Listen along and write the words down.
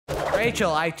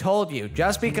Rachel, I told you,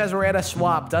 just because we're in a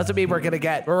swamp doesn't mean we're gonna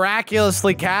get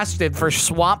miraculously casted for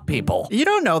swamp people. You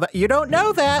don't know that. You don't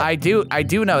know that. I do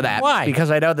know that. Why? Because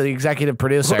I know the executive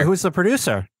producer. Who's the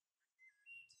producer?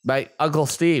 My Uncle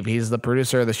Steve. He's the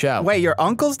producer of the show. Wait, your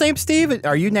uncle's named Steve?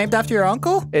 Are you named after your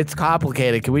uncle? It's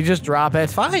complicated. Can we just drop it?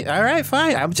 Fine. All right,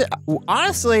 fine.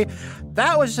 Honestly,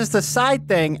 that was just a side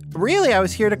thing. Really, I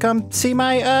was here to come see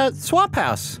my swamp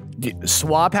house.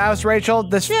 Swamp house, Rachel?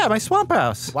 Yeah, my swamp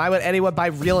house. Why would anyone buy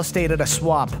real estate in a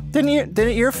swamp? Didn't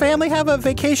your family have a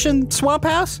vacation swamp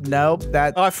house? No,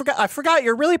 that. Oh, I forgot.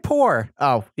 You're really poor.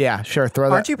 Oh, yeah, sure. Throw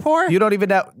that. Aren't you poor? You don't even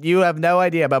know. You have no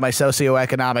idea about my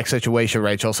socioeconomic situation,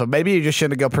 Rachel. So maybe you just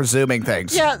shouldn't go presuming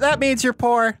things. Yeah, that means you're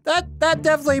poor. That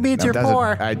definitely means you're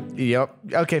poor. Yep.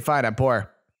 Okay, fine. I'm poor.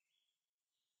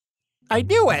 I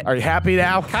knew it. Are you happy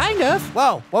now? Kind of.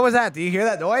 Whoa, what was that? Do you hear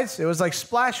that noise? It was like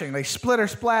splashing, like splitter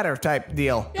splatter type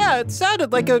deal. Yeah, it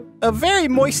sounded like a very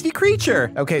moisty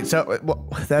creature. Okay, so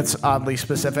that's oddly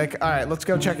specific. All right, let's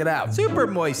go check it out. Super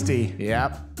moisty.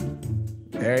 Yep.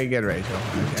 Very good, Rachel.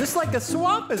 Okay. Just like the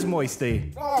swamp is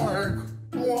moisty.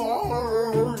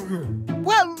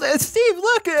 Well, Steve,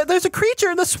 look, there's a creature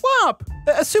in the swamp.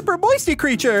 A super moisty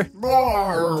creature.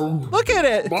 Look at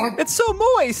it. It's so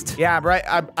moist. Yeah,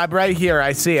 I'm right here.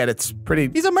 I see it. It's pretty.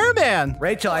 He's a merman.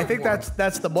 Rachel, I think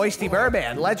that's the moisty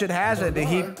merman. Legend has it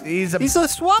he's a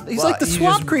swamp. He's like the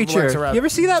swamp creature. You ever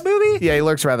see that movie? Yeah, he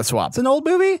lurks around the swamp. It's an old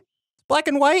movie. Black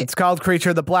and white. It's called Creature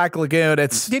of the Black Lagoon.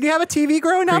 Did you have a TV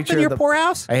growing up in your poor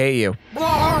house? I hate you.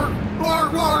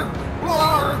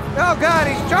 Oh God,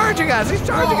 he's charging us! He's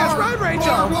charging us! Run, Rachel!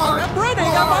 I'm running!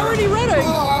 I'm already running!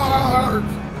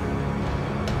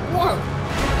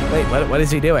 Wait, what is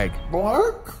he doing?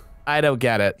 I don't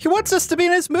get it. He wants us to be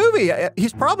in his movie.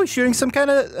 He's probably shooting some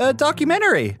kind of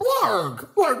documentary.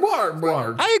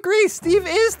 I agree. Steve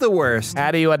is the worst. How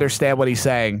do you understand what he's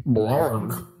saying?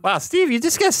 Wow, Steve, you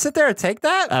just gonna sit there and take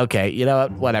that? Okay, you know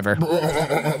what? Whatever.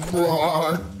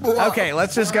 Okay,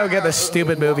 let's just go get this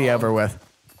stupid movie over with.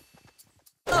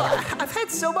 I've had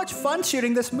so much fun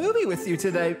shooting this movie with you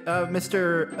today,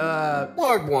 Mr.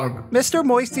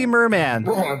 Moisty Merman.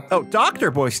 Oh,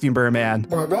 Dr. Moisty Merman.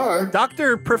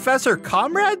 Dr. Professor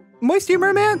Comrade Moisty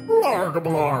Merman?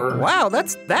 Wow,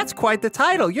 that's quite the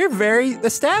title. You're very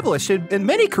established in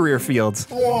many career fields.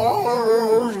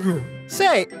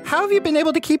 Say, how have you been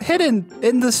able to keep hidden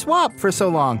in the swamp for so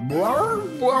long? Oh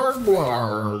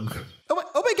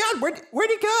my God, where'd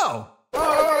he go?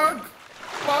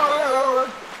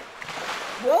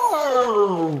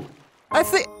 I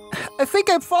think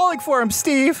I'm falling for him,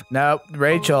 Steve. No,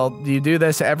 Rachel, you do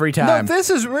this every time. No, this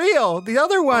is real. The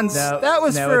other ones, that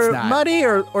was for money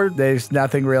or... There's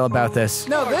nothing real about this.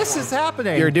 No, this is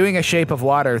happening. You're doing a Shape of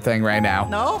Water thing right now.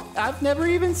 No, I've never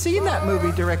even seen that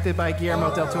movie directed by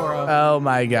Guillermo del Toro. Oh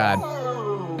my God.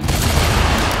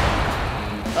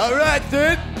 All right,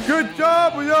 then. Good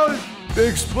job with those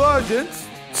explosions.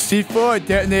 C4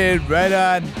 detonated right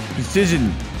on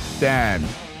precision. Damn,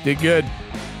 did good.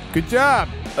 Good job.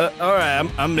 All right,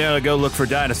 I'm gonna go look for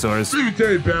dinosaurs. Here's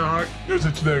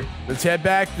a thing. Let's head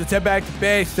back to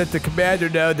base. Let the commander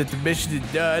know that the mission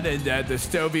is done and that the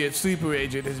Soviet sleeper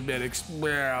agent has been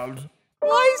expelled.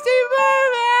 Moisty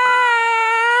Merman!